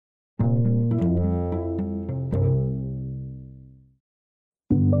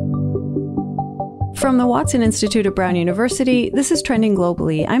From the Watson Institute at Brown University, this is Trending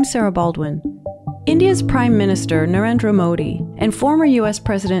Globally. I'm Sarah Baldwin. India's Prime Minister Narendra Modi and former U.S.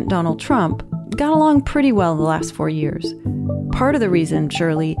 President Donald Trump got along pretty well the last 4 years. Part of the reason,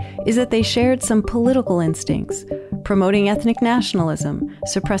 surely, is that they shared some political instincts, promoting ethnic nationalism,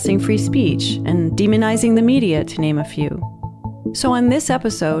 suppressing free speech, and demonizing the media, to name a few. So on this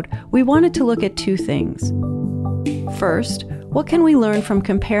episode, we wanted to look at two things. First, what can we learn from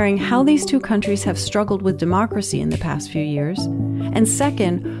comparing how these two countries have struggled with democracy in the past few years? And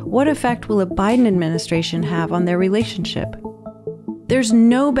second, what effect will a Biden administration have on their relationship? There's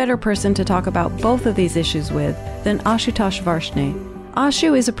no better person to talk about both of these issues with than Ashutosh Varshney.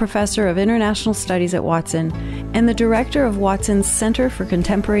 Ashu is a professor of international studies at Watson and the director of Watson's Center for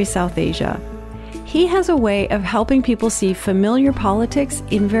Contemporary South Asia. He has a way of helping people see familiar politics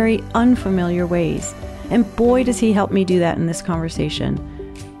in very unfamiliar ways. And boy, does he help me do that in this conversation.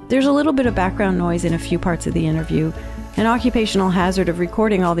 There's a little bit of background noise in a few parts of the interview, an occupational hazard of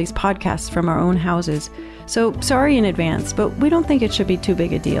recording all these podcasts from our own houses. So sorry in advance, but we don't think it should be too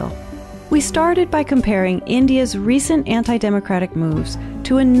big a deal. We started by comparing India's recent anti-democratic moves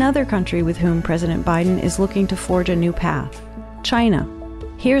to another country with whom President Biden is looking to forge a new path, China.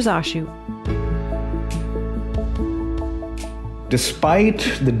 Here's Ashu. Despite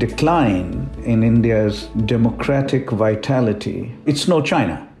the decline in India's democratic vitality, it's no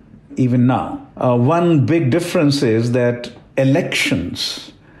China, even now. One big difference is that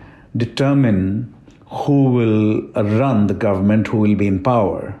elections determine who will run the government, who will be in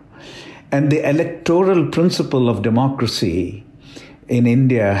power. And the electoral principle of democracy in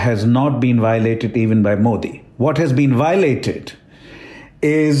India has not been violated even by Modi. What has been violated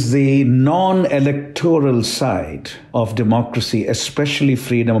is the non-electoral side of democracy, especially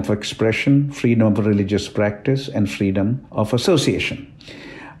freedom of expression, freedom of religious practice, and freedom of association.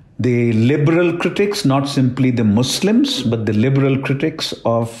 The liberal critics, not simply the Muslims, but the liberal critics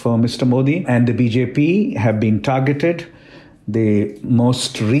of Mr. Modi and the BJP have been targeted. The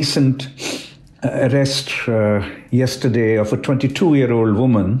most recent arrest yesterday of a 22-year-old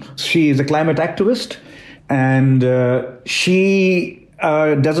woman, she is a climate activist, and she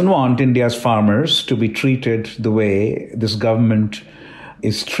doesn't want India's farmers to be treated the way this government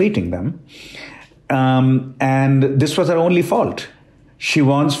is treating them. And this was her only fault. She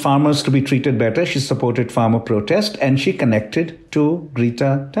wants farmers to be treated better. She supported farmer protest and she connected to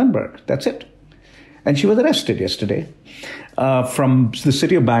Greta Thunberg. That's it. And she was arrested yesterday from the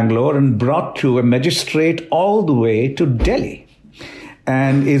city of Bangalore and brought to a magistrate all the way to Delhi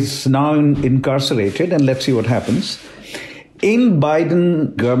and is now incarcerated. And let's see what happens. In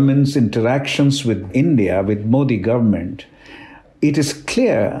Biden government's interactions with India, with Modi government, it is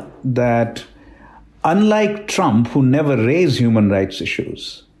clear that unlike Trump, who never raised human rights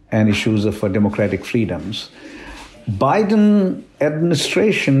issues and issues of democratic freedoms, Biden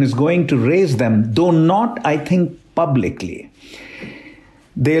administration is going to raise them, though not, I think, publicly.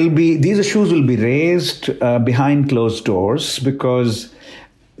 These issues will be raised behind closed doors because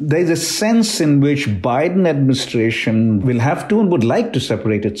there's a sense in which Biden administration will have to and would like to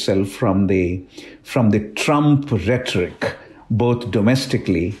separate itself from the Trump rhetoric, both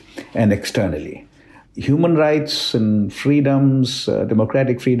domestically and externally. Human rights and freedoms,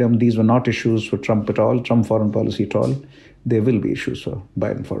 democratic freedom, these were not issues for Trump at all, Trump foreign policy at all. They will be issues for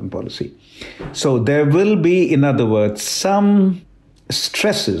Biden foreign policy. So there will be, in other words, some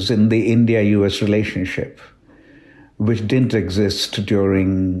stresses in the India-US relationship which didn't exist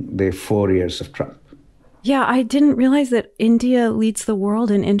during the 4 years of Trump. Yeah, I didn't realize that India leads the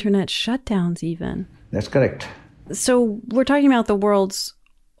world in internet shutdowns even. That's correct. So we're talking about the world's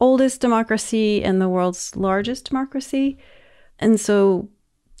oldest democracy and the world's largest democracy. And so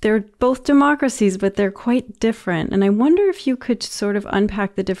they're both democracies, but they're quite different. And I wonder if you could sort of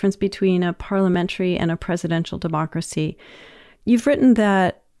unpack the difference between a parliamentary and a presidential democracy. You've written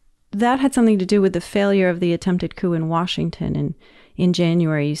that had something to do with the failure of the attempted coup in Washington in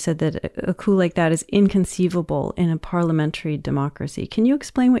January. You said that a coup like that is inconceivable in a parliamentary democracy. Can you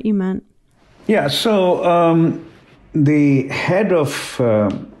explain what you meant? Yeah, so the head of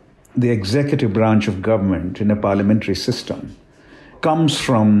the executive branch of government in a parliamentary system comes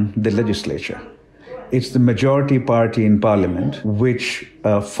from the legislature. It's the majority party in parliament which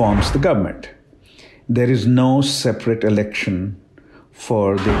forms the government. There is no separate election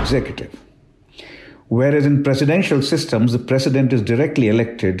for the executive. Whereas in presidential systems, the president is directly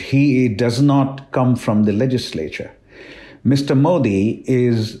elected. He does not come from the legislature. Mr. Modi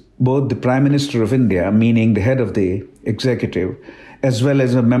is both the Prime Minister of India, meaning the head of the executive, as well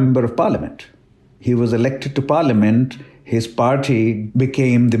as a member of parliament. He was elected to parliament his party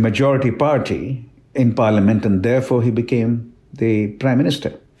became the majority party in parliament, and therefore he became the prime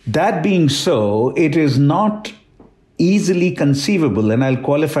minister. That being so, it is not easily conceivable, and I'll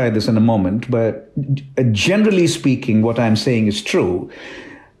qualify this in a moment, but generally speaking, what I'm saying is true.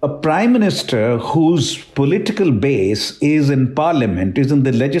 A prime minister whose political base is in parliament, is in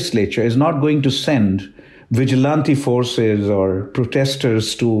the legislature, is not going to send vigilante forces or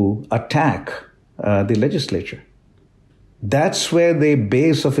protesters to attack the legislature. That's where the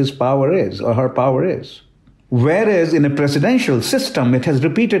base of his power is, or her power is. Whereas in a presidential system, it has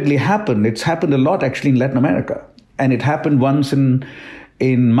repeatedly happened. It's happened a lot actually in Latin America. And it happened once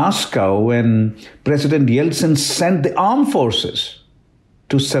in Moscow when President Yeltsin sent the armed forces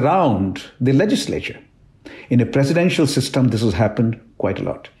to surround the legislature. In a presidential system, this has happened quite a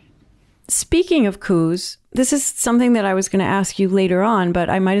lot. Speaking of coups, this is something that I was going to ask you later on, but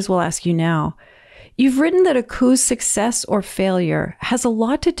I might as well ask you now. You've written that a coup's success or failure has a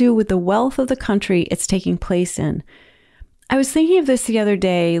lot to do with the wealth of the country it's taking place in. I was thinking of this the other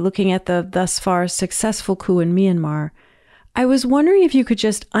day, looking at the thus far successful coup in Myanmar. I was wondering if you could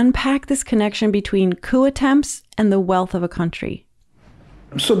just unpack this connection between coup attempts and the wealth of a country.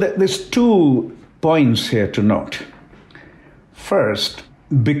 So there's 2 points here to note. First,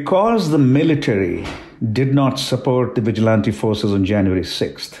 because the military did not support the vigilante forces on January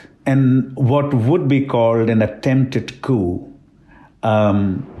 6th, and what would be called an attempted coup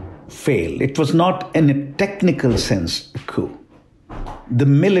failed. It was not in a technical sense a coup. The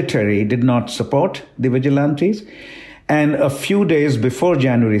military did not support the vigilantes, and a few days before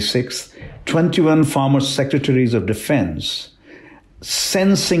January 6th, 21 former secretaries of defense,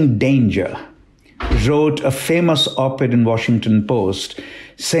 sensing danger, wrote a famous op-ed in Washington Post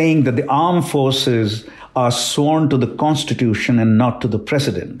saying that the armed forces are sworn to the Constitution and not to the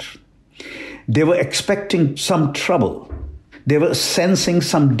president. They were expecting some trouble. They were sensing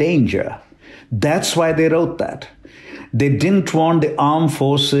some danger. That's why they wrote that. They didn't want the armed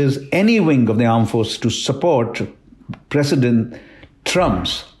forces, any wing of the armed forces, to support President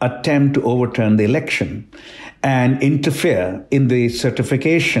Trump's attempt to overturn the election and interfere in the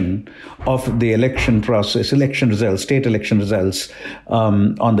certification of the election process, election results, state election results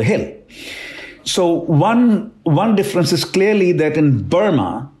on the Hill. So one difference is clearly that in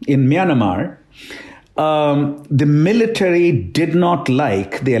Burma, in Myanmar, the military did not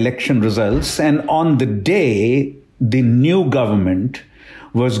like the election results, and on the day the new government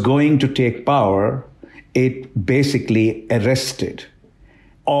was going to take power, it basically arrested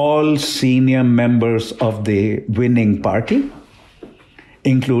all senior members of the winning party,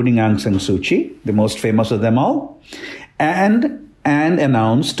 including Aung San Suu Kyi, the most famous of them all, and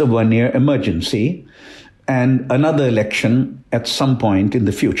announced a 1-year emergency and another election at some point in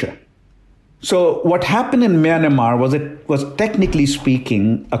the future. So what happened in Myanmar was technically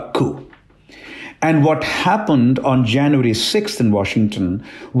speaking a coup. And what happened on January 6th in Washington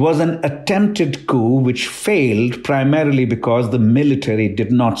was an attempted coup which failed primarily because the military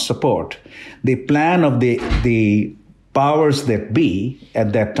did not support the plan of the powers that be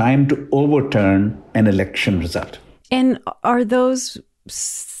at that time to overturn an election result. And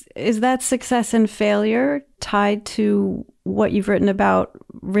is that success and failure tied to what you've written about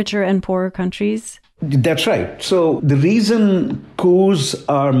richer and poorer countries? That's right. So the reason coups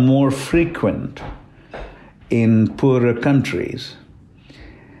are more frequent in poorer countries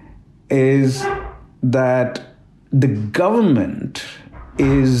is that the government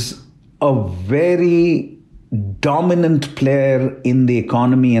is a very dominant player in the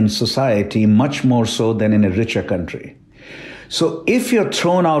economy and society, much more so than in a richer country. So if you're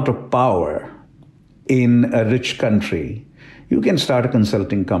thrown out of power in a rich country, you can start a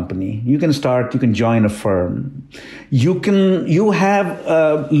consulting company. You can join a firm. You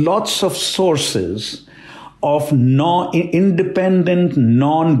have lots of sources of independent,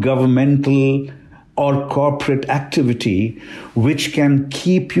 non-governmental or corporate activity which can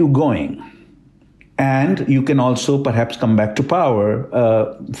keep you going. And you can also perhaps come back to power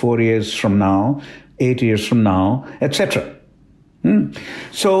 4 years from now, 8 years from now, etc.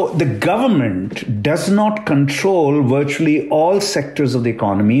 So the government does not control virtually all sectors of the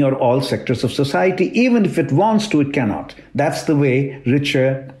economy or all sectors of society. Even if it wants to, it cannot. That's the way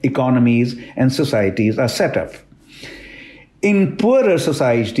richer economies and societies are set up. In poorer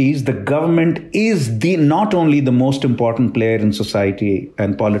societies, the government is not only the most important player in society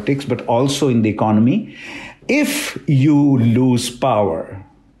and politics, but also in the economy. If you lose power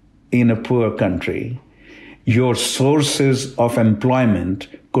in a poor country, your sources of employment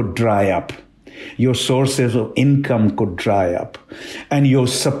could dry up. Your sources of income could dry up. And your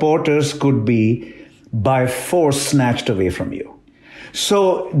supporters could be by force snatched away from you.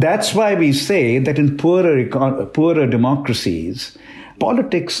 So that's why we say that in poorer democracies,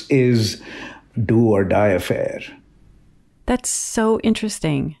 politics is do or die affair. That's so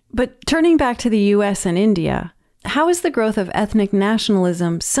interesting. But turning back to the US and India, how is the growth of ethnic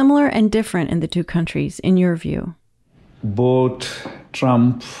nationalism similar and different in the two countries, in your view? Both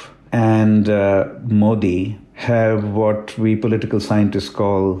Trump and Modi have what we political scientists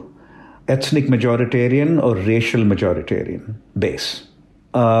call ethnic majoritarian or racial majoritarian base.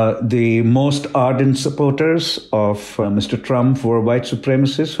 The most ardent supporters of Mr. Trump were white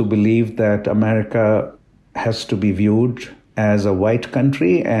supremacists who believed that America has to be viewed as a white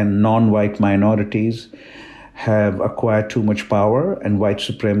country and non-white minorities have acquired too much power and white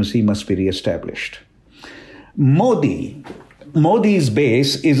supremacy must be reestablished. Modi's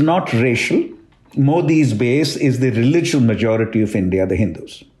base is not racial. Modi's base is the religious majority of India, the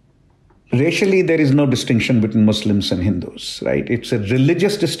Hindus. Racially, there is no distinction between Muslims and Hindus, right? It's a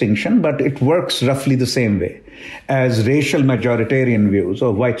religious distinction, but it works roughly the same way as racial majoritarian views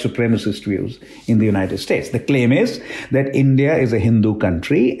or white supremacist views in the United States. The claim is that India is a Hindu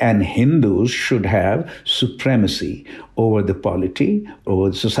country and Hindus should have supremacy over the polity,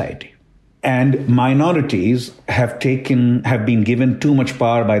 over the society. And minorities have been given too much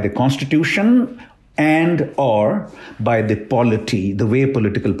power by the Constitution and or by the polity, the way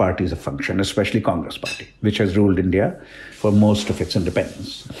political parties have functioned, especially Congress Party, which has ruled India for most of its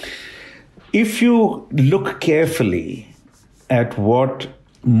independence. If you look carefully at what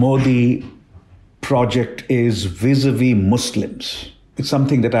Modi project is vis-a-vis Muslims, it's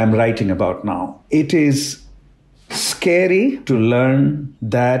something that I'm writing about now. It is scary to learn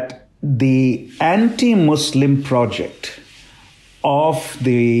that the anti-Muslim project of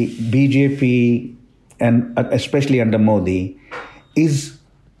the BJP, and especially under Modi, is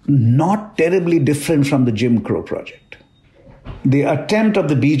not terribly different from the Jim Crow project. The attempt of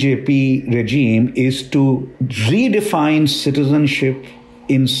the BJP regime is to redefine citizenship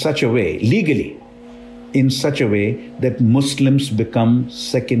in such a way, legally, in such a way that Muslims become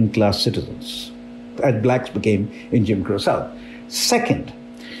second-class citizens, as blacks became in Jim Crow South. Second,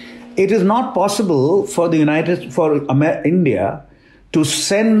 it is not possible for India to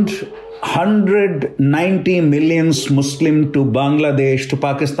send 190 million Muslim to Bangladesh, to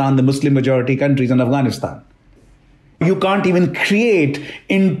Pakistan, the Muslim majority countries, and Afghanistan. You can't even create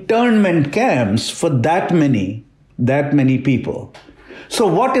internment camps for that many people. So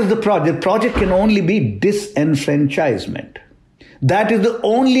what is the project? The project can only be disenfranchisement. That is the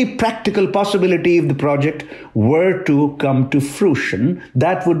only practical possibility if the project were to come to fruition.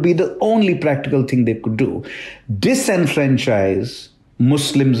 That would be the only practical thing they could do. Disenfranchise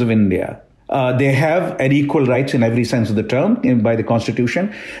Muslims of India. They have an equal rights in every sense of the term by the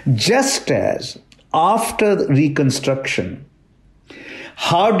Constitution, just as after Reconstruction.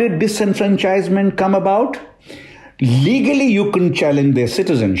 How did disenfranchisement come about? Legally, you couldn't challenge their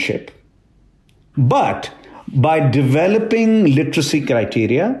citizenship, but by developing literacy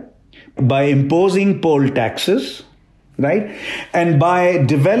criteria, by imposing poll taxes, right? And by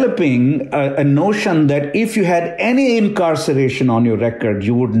developing a notion that if you had any incarceration on your record,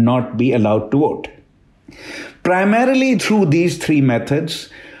 you would not be allowed to vote. Primarily through these three methods,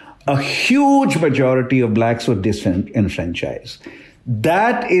 a huge majority of blacks were disenfranchised.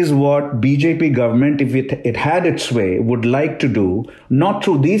 That is what BJP government, if it had its way, would like to do, not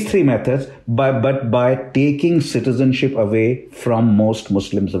through these three methods, but by taking citizenship away from most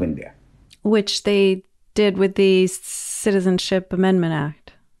Muslims of India. Which they did with the Citizenship Amendment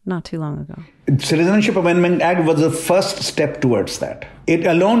Act not too long ago. Citizenship Amendment Act was the first step towards that. It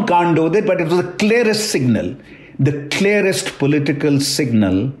alone can't do that, but it was the clearest signal, the clearest political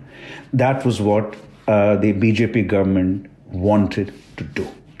signal. That was what the BJP government wanted to do.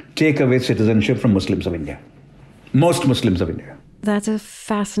 Take away citizenship from Muslims of India. Most Muslims of India. That's a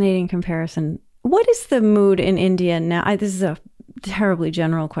fascinating comparison. What is the mood in India now? This is a terribly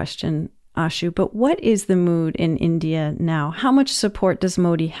general question, Ashu, but what is the mood in India now? How much support does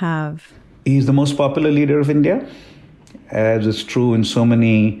Modi have? He's the most popular leader of India, as is true in so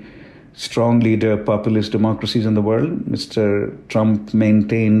many strong leader populist democracies in the world. Mr. Trump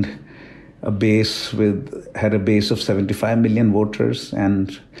had a base of 75 million voters,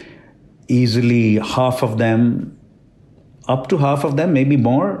 and easily up to half of them, maybe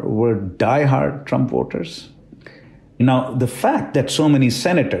more, were die-hard Trump voters. Now, the fact that so many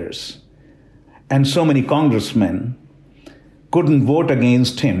senators and so many congressmen couldn't vote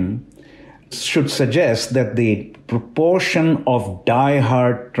against him should suggest that the proportion of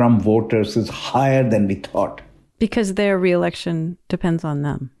die-hard Trump voters is higher than we thought. Because their re-election depends on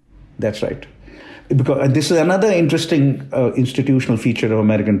them. That's right. Because this is another interesting institutional feature of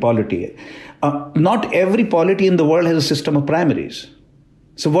American polity. Not every polity in the world has a system of primaries.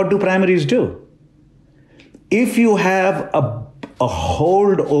 So what do primaries do? If you have a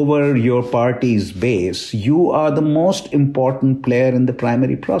hold over your party's base, you are the most important player in the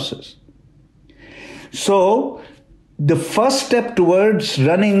primary process. So the first step towards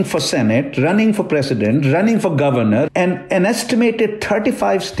running for Senate, running for president, running for governor, and an estimated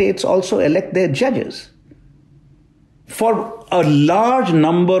 35 states also elect their judges. For a large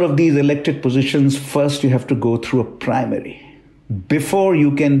number of these elected positions, first you have to go through a primary before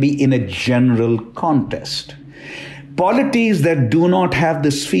you can be in a general contest. Polities that do not have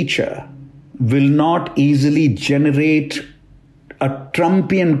this feature will not easily generate a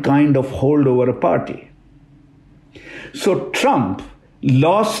Trumpian kind of hold over a party. So Trump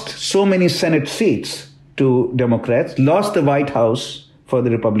lost so many Senate seats to Democrats, lost the White House for the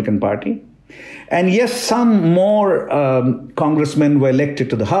Republican Party. And yes, some more congressmen were elected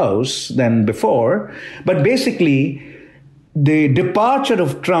to the House than before. But basically, the departure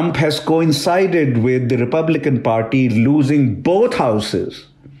of Trump has coincided with the Republican Party losing both houses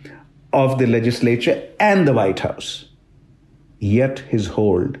of the legislature and the White House. Yet his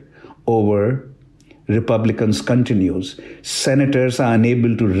hold over Republicans continues. Senators are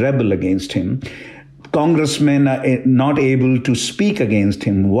unable to rebel against him. Congressmen are not able to speak against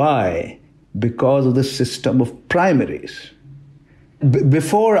him. Why? Because of the system of primaries.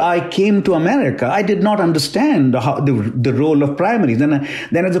 Before I came to America, I did not understand the role of primaries. Then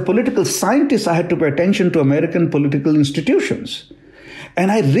as a political scientist, I had to pay attention to American political institutions. And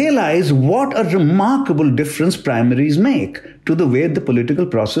I realized what a remarkable difference primaries make to the way the political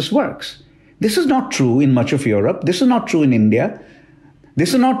process works. This is not true in much of Europe. This is not true in India.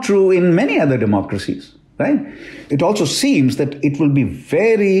 This is not true in many other democracies, right? It also seems that it will be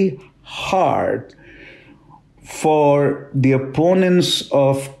very hard for the opponents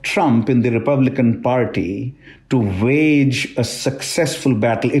of Trump in the Republican Party to wage a successful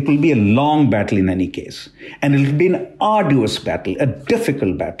battle. It will be a long battle in any case. And it will be an arduous battle, a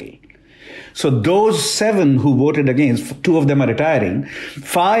difficult battle. So those 7 who voted against, 2 of them are retiring,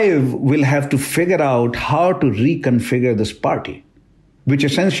 5 will have to figure out how to reconfigure this party, which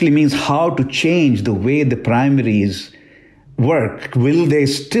essentially means how to change the way the primaries work. Will they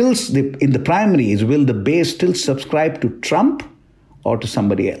still, in the primaries, will the base still subscribe to Trump or to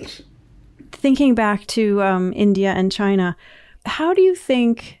somebody else? Thinking back to India and China, how do you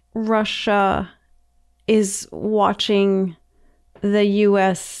think Russia is watching the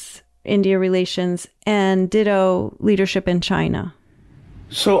U.S.-India relations and ditto leadership in China?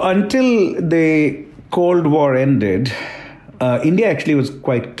 So until the Cold War ended, India actually was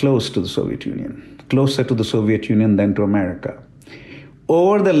quite close to the Soviet Union, closer to the Soviet Union than to America.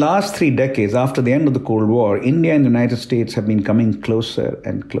 Over the last 3 decades, after the end of the Cold War, India and the United States have been coming closer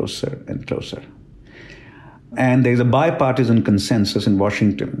and closer and closer. And there's a bipartisan consensus in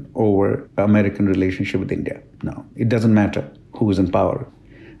Washington over American relationship with India. Now, it doesn't matter who is in power.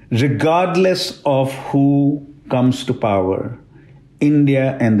 Regardless of who comes to power,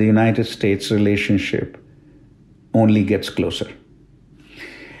 India and the United States relationship only gets closer.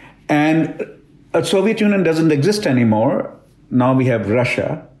 And the Soviet Union doesn't exist anymore. Now we have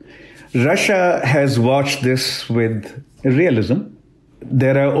Russia. Russia has watched this with realism.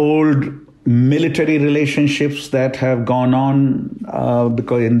 There are old military relationships that have gone on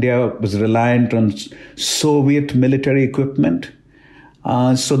because India was reliant on Soviet military equipment.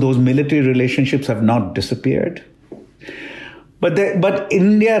 So those military relationships have not disappeared. But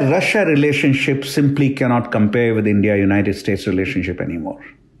India-Russia relationship simply cannot compare with India-United States relationship anymore.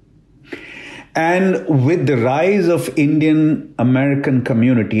 And with the rise of Indian-American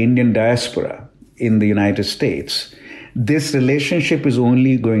community, Indian diaspora in the United States, this relationship is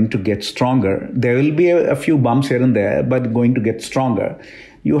only going to get stronger. There will be a few bumps here and there, but going to get stronger.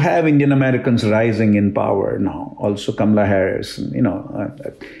 You have Indian Americans rising in power now. Also Kamala Harris,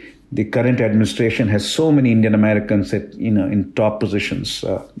 the current administration has so many Indian Americans in top positions,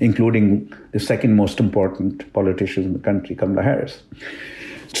 including the second most important politician in the country, Kamala Harris.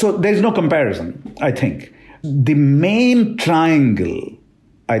 So there's no comparison, I think. The main triangle,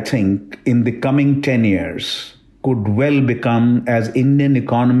 I think, in the coming 10 years could well become, as Indian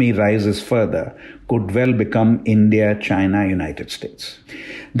economy rises further, could well become India, China, United States.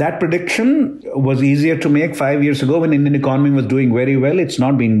 That prediction was easier to make 5 years ago when Indian economy was doing very well. It's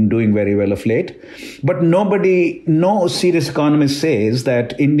not been doing very well of late. But no serious economist says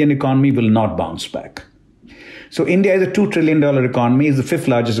that Indian economy will not bounce back. So India is a $2 trillion economy, is the 5th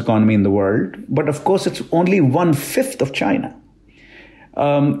largest economy in the world. But of course, it's only 1/5 of China.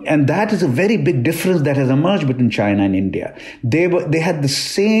 And that is a very big difference that has emerged between China and India. They had the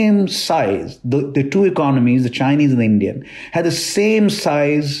same size. The two economies, the Chinese and the Indian, had the same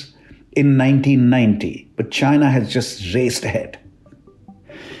size in 1990, but China has just raced ahead.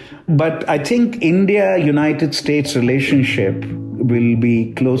 But I think India-United States relationship will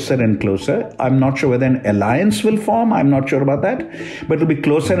be closer and closer. I'm not sure whether an alliance will form. I'm not sure about that. But it will be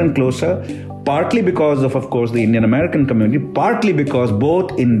closer and closer, partly because of course, the Indian-American community, partly because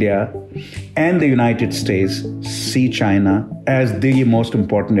both India and the United States see China as the most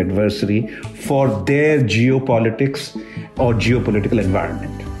important adversary for their geopolitics or geopolitical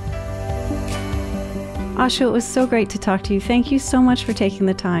environment. Ashu, it was so great to talk to you. Thank you so much for taking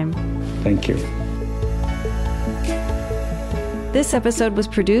the time. Thank you. This episode was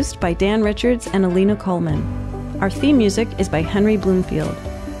produced by Dan Richards and Alina Coleman. Our theme music is by Henry Bloomfield.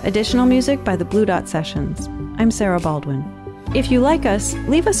 Additional music by the Blue Dot Sessions. I'm Sarah Baldwin. If you like us,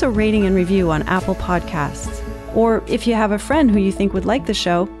 leave us a rating and review on Apple Podcasts. Or if you have a friend who you think would like the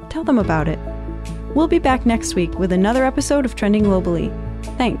show, tell them about it. We'll be back next week with another episode of Trending Globally.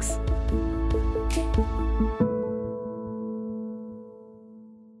 Thanks.